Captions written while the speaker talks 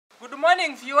Good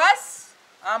morning, viewers.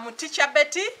 I'm Teacher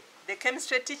Betty, the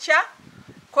chemistry teacher,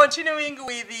 continuing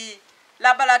with the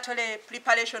laboratory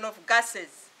preparation of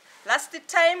gases. Last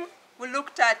time, we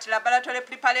looked at laboratory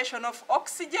preparation of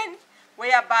oxygen,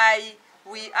 whereby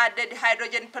we added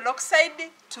hydrogen peroxide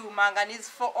to manganese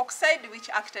 4 oxide, which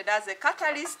acted as a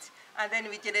catalyst, and then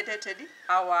we generated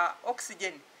our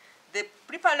oxygen. The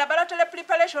laboratory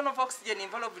preparation of oxygen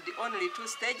involved only 2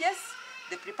 stages,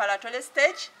 the preparatory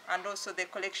stage and also the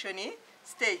collection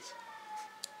stage.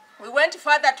 We went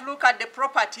further to look at the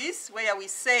properties where we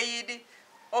said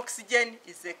oxygen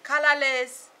is a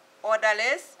colorless,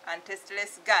 odorless, and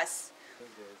tasteless gas.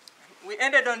 We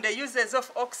ended on the uses of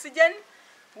oxygen,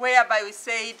 whereby we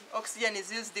said oxygen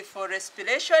is used for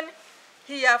respiration.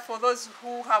 Here, for those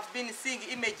who have been seeing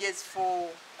images for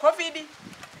COVID,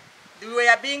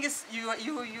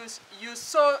 you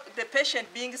saw the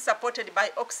patient being supported by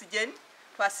oxygen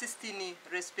to assist in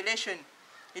respiration.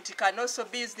 It can also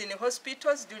be used in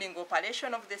hospitals during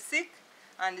operation of the sick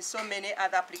and so many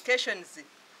other applications.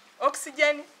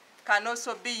 Oxygen can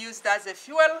also be used as a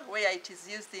fuel where it is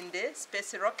used in the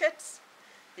space rockets.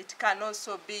 It can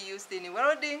also be used in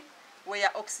welding where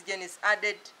oxygen is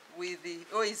added with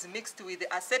or is mixed with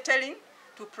acetylene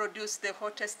to produce the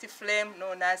hottest flame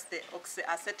known as the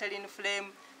oxyacetylene flame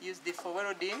used for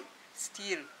welding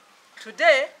steel.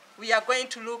 Today, we are going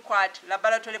to look at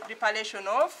laboratory preparation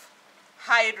of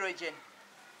hydrogen.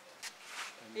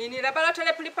 In the laboratory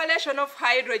preparation of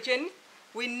hydrogen,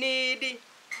 we need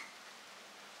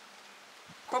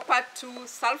copper 2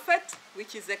 sulfate,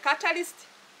 which is a catalyst,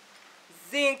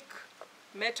 zinc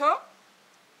metal,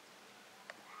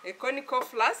 a conical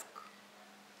flask,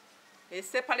 a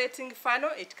separating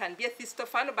funnel. It can be a Thistle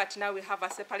funnel, but now we have a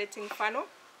separating funnel,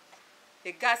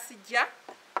 a gas jar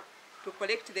to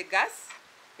collect the gas,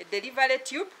 a delivery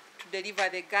tube to deliver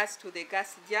the gas to the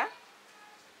gas jar,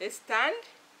 a stand,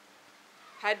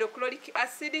 hydrochloric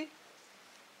acid,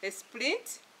 a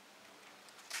splint,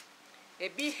 a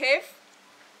beehive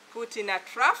put in a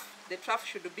trough. The trough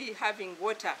should be having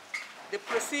water. The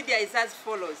procedure is as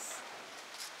follows.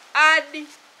 Add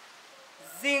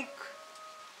zinc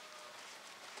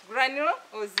granule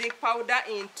or zinc powder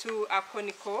into a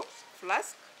conical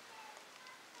flask.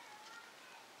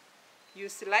 You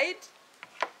slide,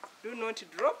 do not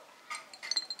drop.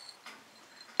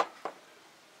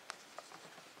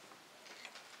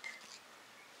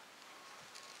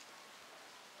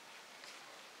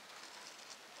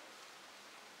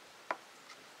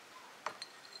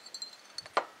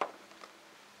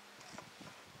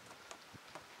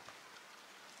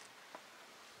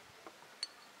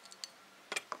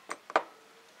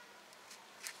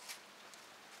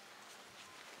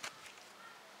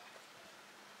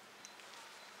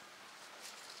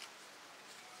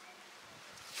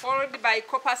 Followed by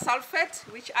copper sulfate,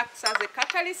 which acts as a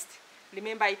catalyst.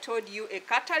 Remember, I told you a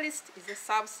catalyst is a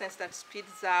substance that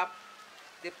speeds up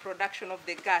the production of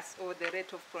the gas or the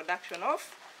rate of production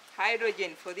of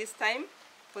hydrogen. For this time,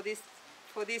 for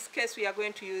this case, we are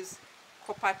going to use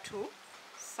copper 2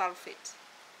 sulfate.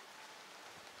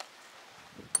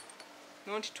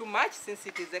 Not too much, since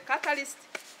it is a catalyst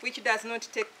which does not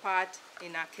take part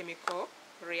in a chemical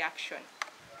reaction.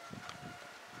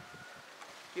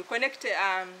 You connect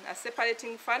a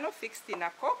separating funnel fixed in a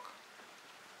cork.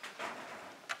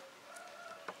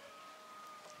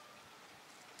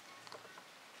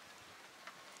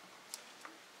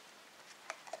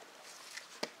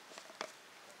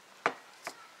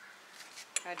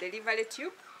 A delivery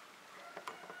tube,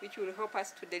 which will help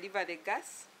us to deliver the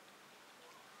gas.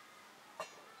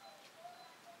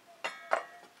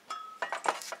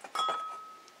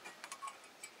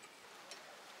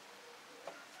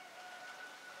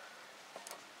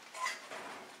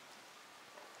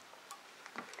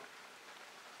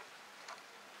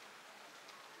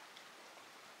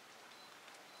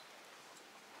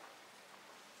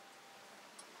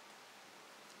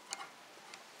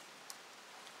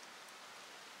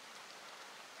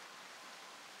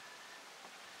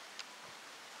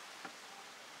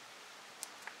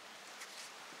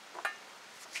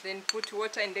 Then put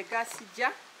water in the gas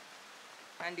jar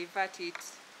and divert it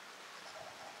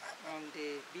on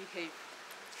the beehive.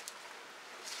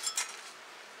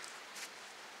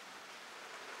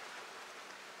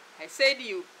 I said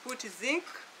you put zinc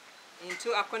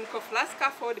into a conical flask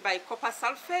followed by copper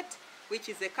sulfate, which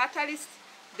is a catalyst.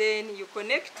 Then you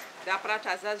connect the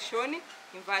apparatus as shown,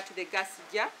 invert the gas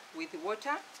jar with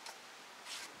water,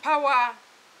 power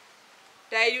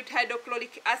dilute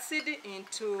hydrochloric acid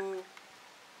into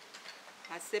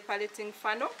a separating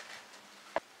funnel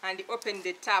and open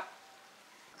the tap.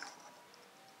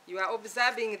 You are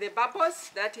observing the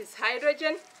bubbles, that is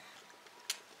hydrogen.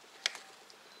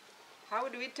 How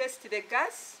do we test the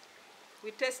gas?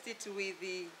 We test it with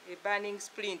a burning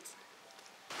splint.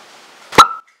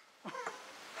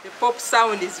 The pop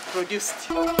sound is produced.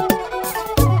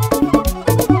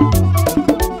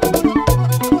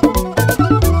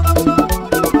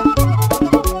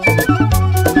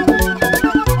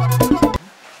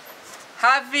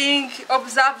 Having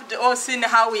observed or seen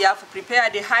how we have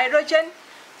prepared the hydrogen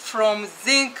from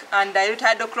zinc and dilute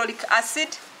hydrochloric acid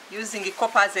using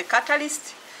copper as a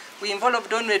catalyst, we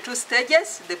involved only two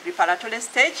stages, the preparatory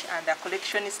stage and the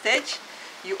collection stage.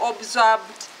 You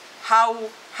observed how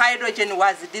hydrogen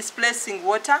was displacing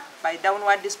water by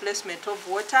downward displacement of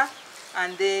water,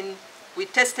 and then we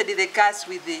tested the gas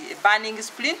with the burning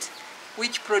splint,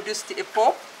 which produced a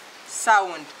pop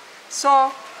sound.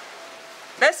 So,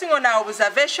 based on our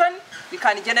observation, we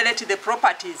can generate the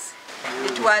properties.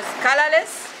 It was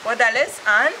colorless, odorless,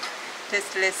 and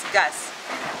tasteless gas.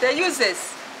 The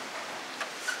uses.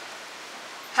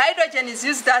 Hydrogen is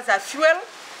used as a fuel,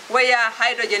 where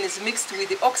hydrogen is mixed with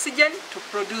the oxygen to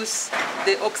produce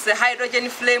the oxyhydrogen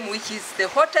flame, which is the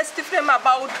hottest flame,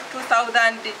 about 2000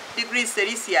 degrees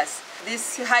Celsius.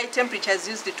 This high temperature is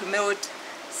used to melt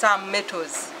some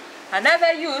metals.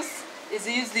 Another use is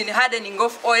used in hardening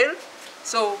of oil.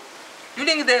 So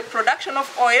during the production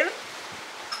of oil,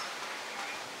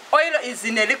 oil is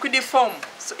in a liquid form.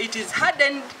 So it is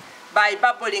hardened by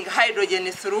bubbling hydrogen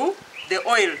through the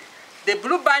oil. The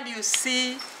blue band you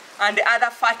see and the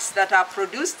other fats that are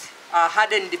produced are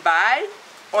hardened by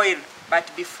oil, but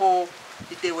before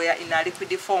they were in a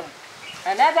liquid form.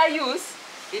 Another use,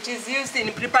 it is used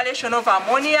in preparation of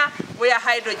ammonia, where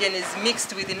hydrogen is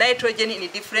mixed with nitrogen in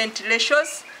different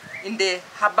ratios in the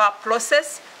Haber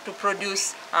process to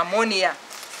produce ammonia.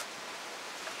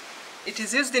 It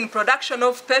is used in production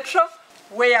of petrol,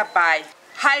 whereby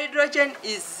hydrogen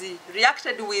is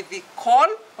reacted with the coal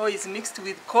or is mixed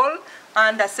with coal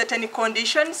under certain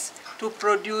conditions to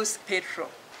produce petrol.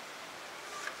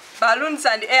 Balloons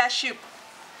and airship.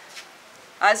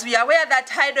 As we are aware that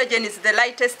hydrogen is the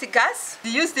lightest gas,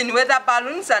 used in weather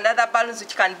balloons and other balloons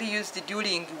which can be used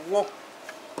during war.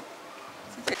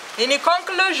 In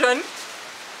conclusion,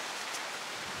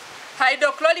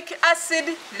 hydrochloric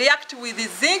acid reacts with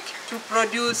zinc to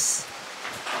produce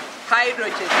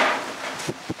hydrogen.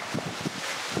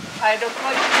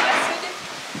 Hydrochloric acid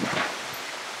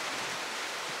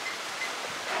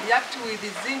reacts with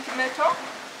the zinc metal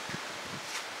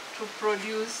to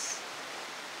produce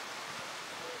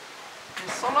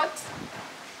the solid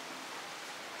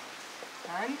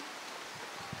and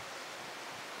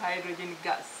hydrogen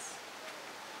gas.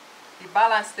 We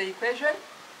balance the equation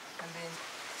and then.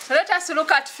 So let us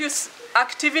look at few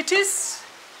activities.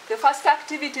 The first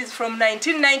activity is from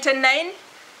 1999,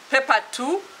 paper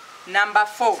 2, number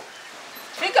 4.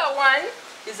 Figure 1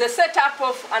 is a setup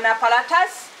of an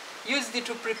apparatus used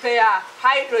to prepare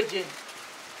hydrogen.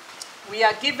 We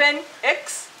are given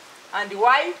X and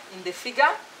Y in the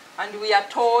figure, and we are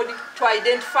told to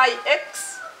identify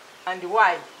X and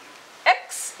Y.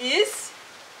 X is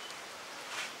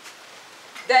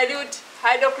dilute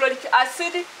hydrochloric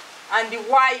acid, and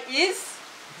Y is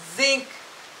zinc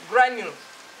granule.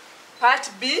 Part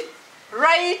B,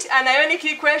 write an ionic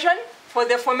equation for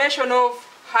the formation of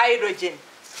hydrogen.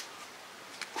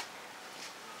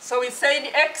 So we said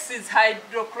X is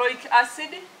hydrochloric acid,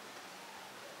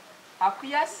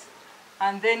 aqueous,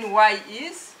 and then Y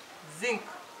is zinc,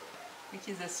 which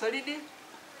is a solid.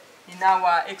 In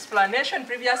our explanation,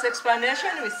 previous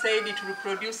explanation, we said it will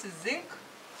produce zinc,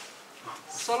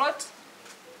 solid,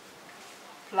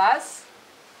 plus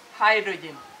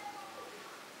hydrogen.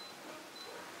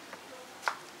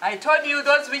 I told you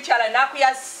those which are an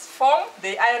aqueous form,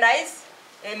 they ionize.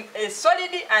 A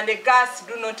solid and a gas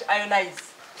do not ionize.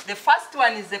 The first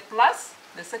one is a plus,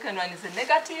 the second one is a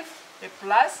negative, a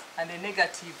plus and a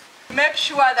negative. Make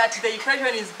sure that the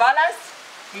equation is balanced.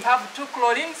 We have 2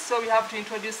 chlorines, so we have to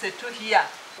introduce a 2 here.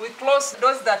 We close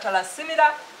those that are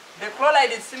similar. The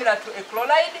chloride is similar to a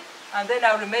chloride, and then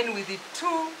I'll remain with the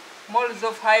 2 moles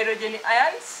of hydrogen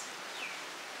ions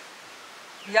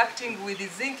reacting with the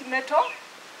zinc metal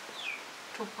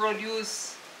to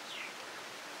produce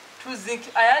 2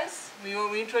 zinc ions. We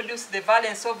will introduce the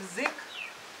valence of zinc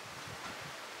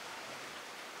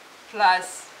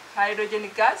plus hydrogen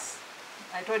gas.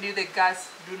 I told you the gas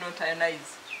do not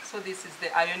ionize. So this is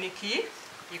the ionic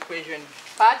equation.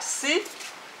 Part C,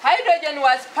 hydrogen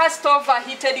was passed over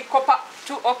heated copper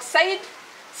 2 oxide.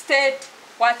 State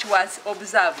what was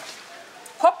observed.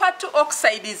 Copper 2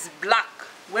 oxide is black.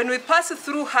 When we pass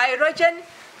through hydrogen,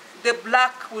 the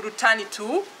black will turn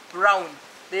to brown.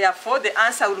 Therefore, the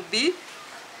answer will be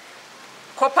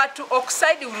copper to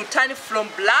oxide will turn from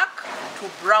black to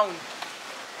brown.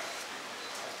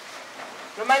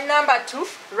 Roman number 2,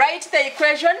 write the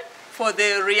equation for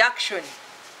the reaction.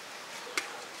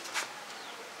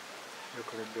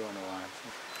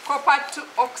 Copper to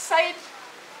oxide,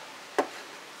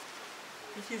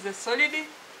 which is a solid,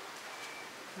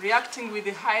 reacting with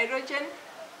the hydrogen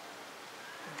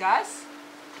gas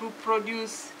to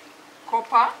produce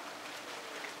copper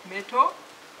metal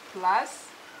plus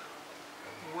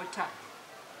water.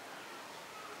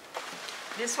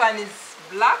 This one is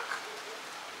black.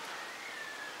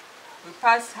 We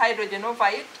pass hydrogen over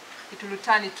it, it will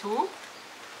turn it to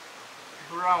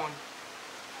brown.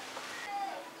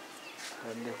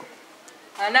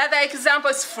 Another example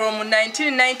is from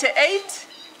 1998,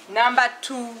 number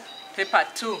 2, paper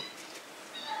 2.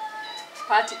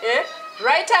 Part A,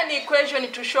 write an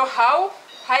equation to show how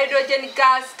hydrogen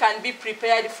gas can be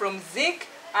prepared from zinc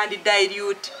and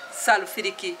dilute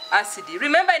sulfuric acid.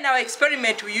 Remember, in our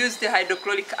experiment we used the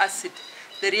hydrochloric acid.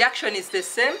 The reaction is the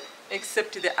same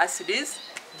except the acid is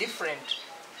different.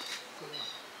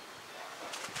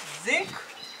 Zinc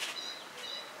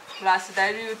plus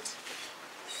dilute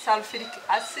sulfuric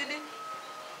acid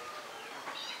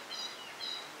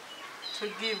to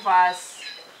give us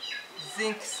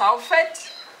zinc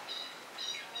sulfate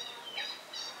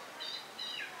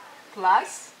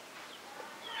plus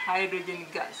hydrogen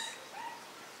gas.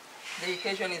 The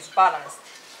equation is balanced.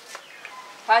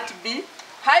 Part B,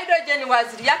 hydrogen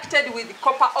was reacted with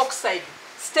copper oxide.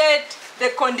 State the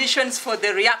conditions for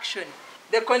the reaction.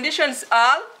 The conditions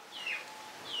are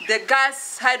the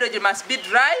gas hydrogen must be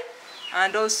dry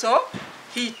and also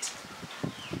heat.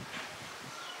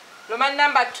 Roman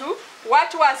number 2,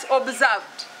 what was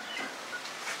observed?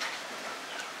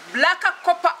 Black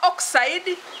copper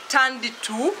oxide turned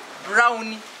to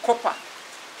brown copper.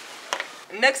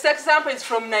 Next example is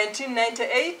from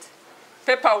 1998,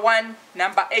 paper 1,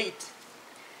 number 8.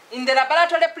 In the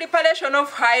laboratory preparation of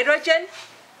hydrogen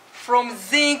from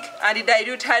zinc and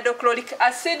dilute hydrochloric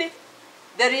acid,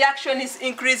 the reaction is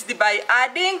increased by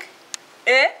adding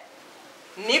A,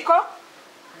 nickel,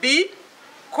 B,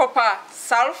 copper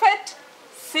sulfate,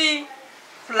 C,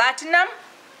 platinum,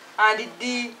 and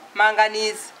D,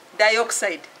 manganese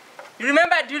dioxide. You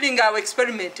remember during our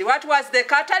experiment, what was the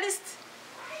catalyst?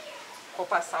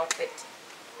 Copper sulfate.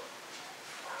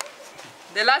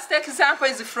 The last example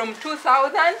is from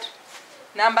 2000,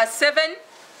 number 7,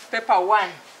 paper 1.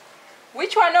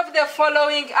 Which one of the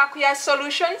following aqueous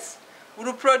solutions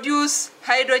will produce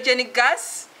hydrogen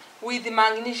gas with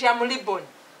magnesium ribbon?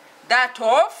 That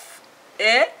of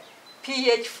A,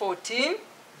 pH 14,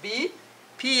 B,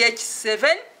 pH 7,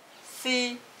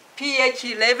 C, pH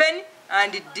 11,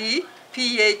 and D,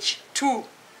 pH 2.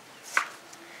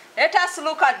 Let us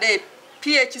look at the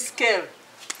pH scale.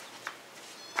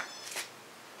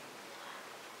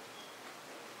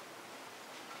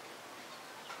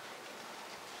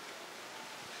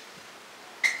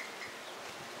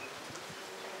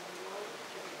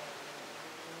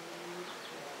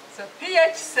 So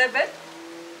pH 7,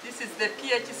 this is the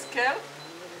pH scale.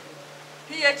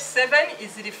 pH 7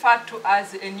 is referred to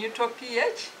as a neutral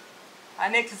pH.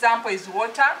 An example is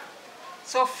water.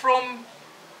 So from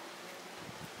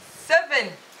 7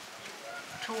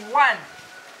 to 1,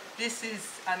 this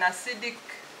is an acidic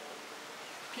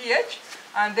pH.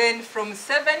 And then from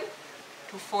 7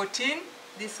 to 14,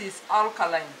 this is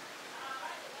alkaline.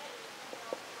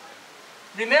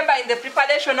 Remember, in the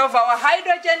preparation of our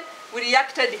hydrogen, we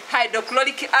reacted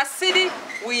hydrochloric acid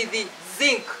with the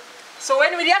zinc. So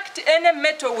when we react any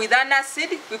metal with an acid,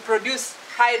 we produce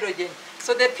hydrogen.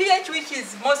 So the pH which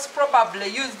is most probably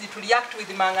used to react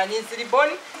with manganese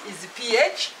ribbon is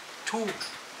pH 2.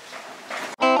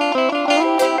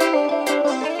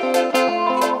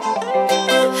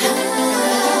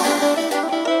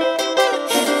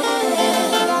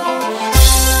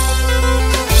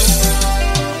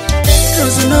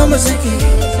 Muziki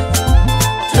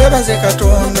twebaze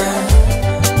Katonda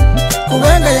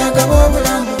kubanga yagaba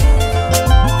obulamu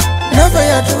nafa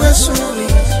yatuwa essuubi.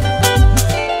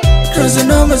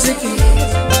 Tuzina omuziki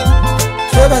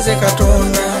twebaze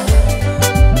Katonda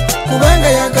kubanga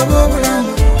yagaba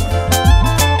obulamu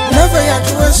nafa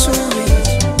yatuwa essuubi.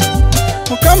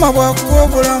 Mukama bw'akuwa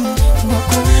obulamu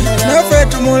nafe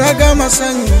tumulaga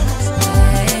amasanyu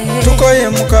tukoye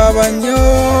mukaba nnyo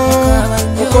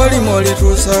mukolimo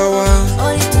olituusawa.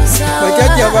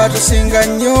 Bajjajja baatusinga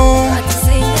nnyo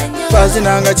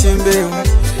bazinanga kimbeewo,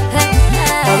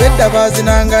 abedda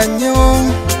bazinanga nnyo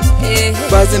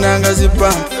bazinanga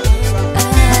zibbampu,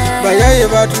 bayaye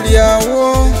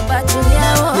baatulyawo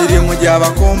mirimu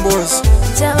gy'abakomboozi.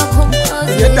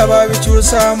 ebyedda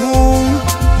babikyusaamu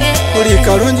buli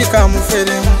kalungi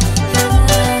kamuferemu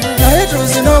naye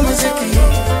tuzina omuziki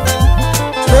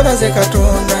twebaze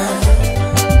Katonda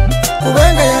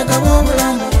kubanga yagaba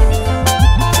obulamu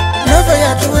nava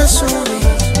yatuwa essuubi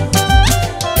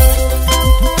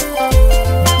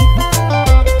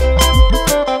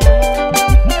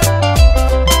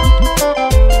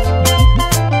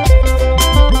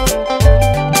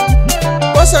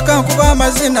wasaka nkuba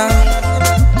amazina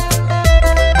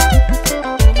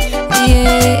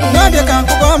nabye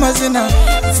kankuba amazina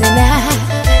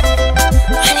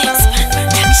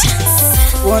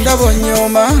wondaba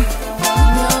onyoma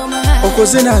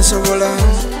okuzina nsobola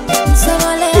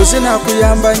kuzina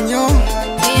kuyamba nnyo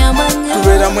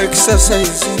tubeera mu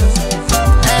exercise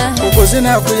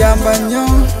okuzina kuyamba nnyo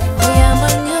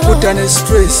kutta ne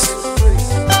stress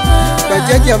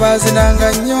bajjajja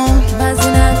bazinanga nnyo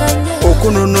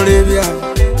okununula ebyabo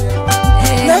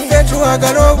naffe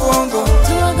tuwagala obwongo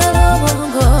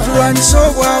tulwanyisa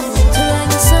obwavu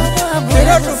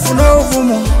era tufune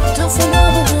obuvumu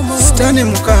sitani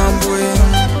mukambwe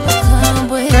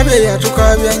kabe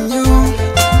yatukabya nnyo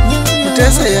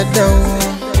Mutesa yaddawo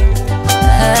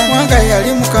Mwanga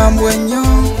yali mukambwe nnyo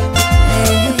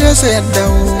Mutesa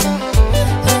yaddawo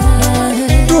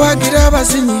tuwagira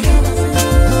abazinyi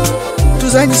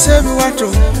tuzanyise ebiwato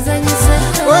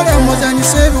wala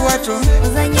muzanyise ebiwato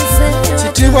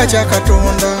kitiibwa kya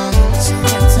Katonda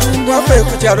waffe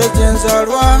ku kyalo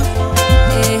gyenzaalwa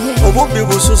obubbi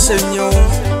bususe nnyo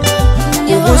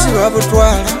bubuzi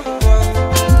babutwala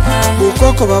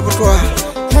bukoko babutwala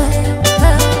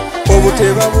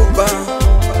obuteba bubba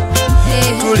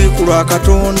tuli ku lwa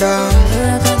Katonda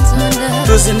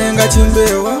tuzinenga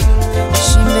kimbeewa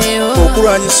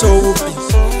okulwanyisa obubbi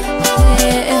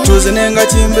tuzinenga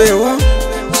kimbeewa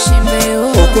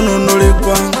okununula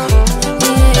eggwanga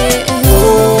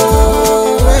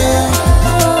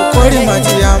okolima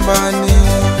kiyambani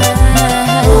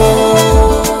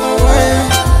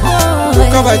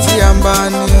okukaba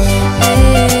kiyambani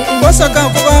wasaka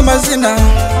nkuba amazina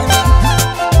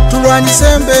tulwanyisa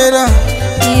embeera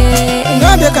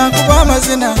ngambye kankuba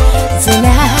amazina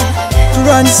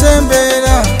tulwanyisa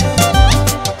embeera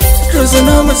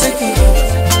tuzina omuziki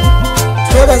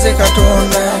twebaze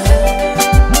Katonda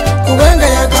kubanga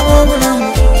yagaba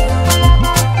obulamu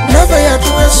nava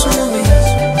yatuwa essuubi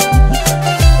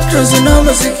tuzina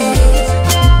omuziki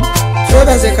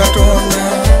twebaze Katonda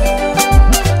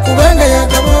kubanga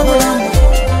yagaba obulamu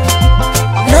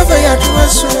nava yatuwa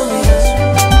essuubi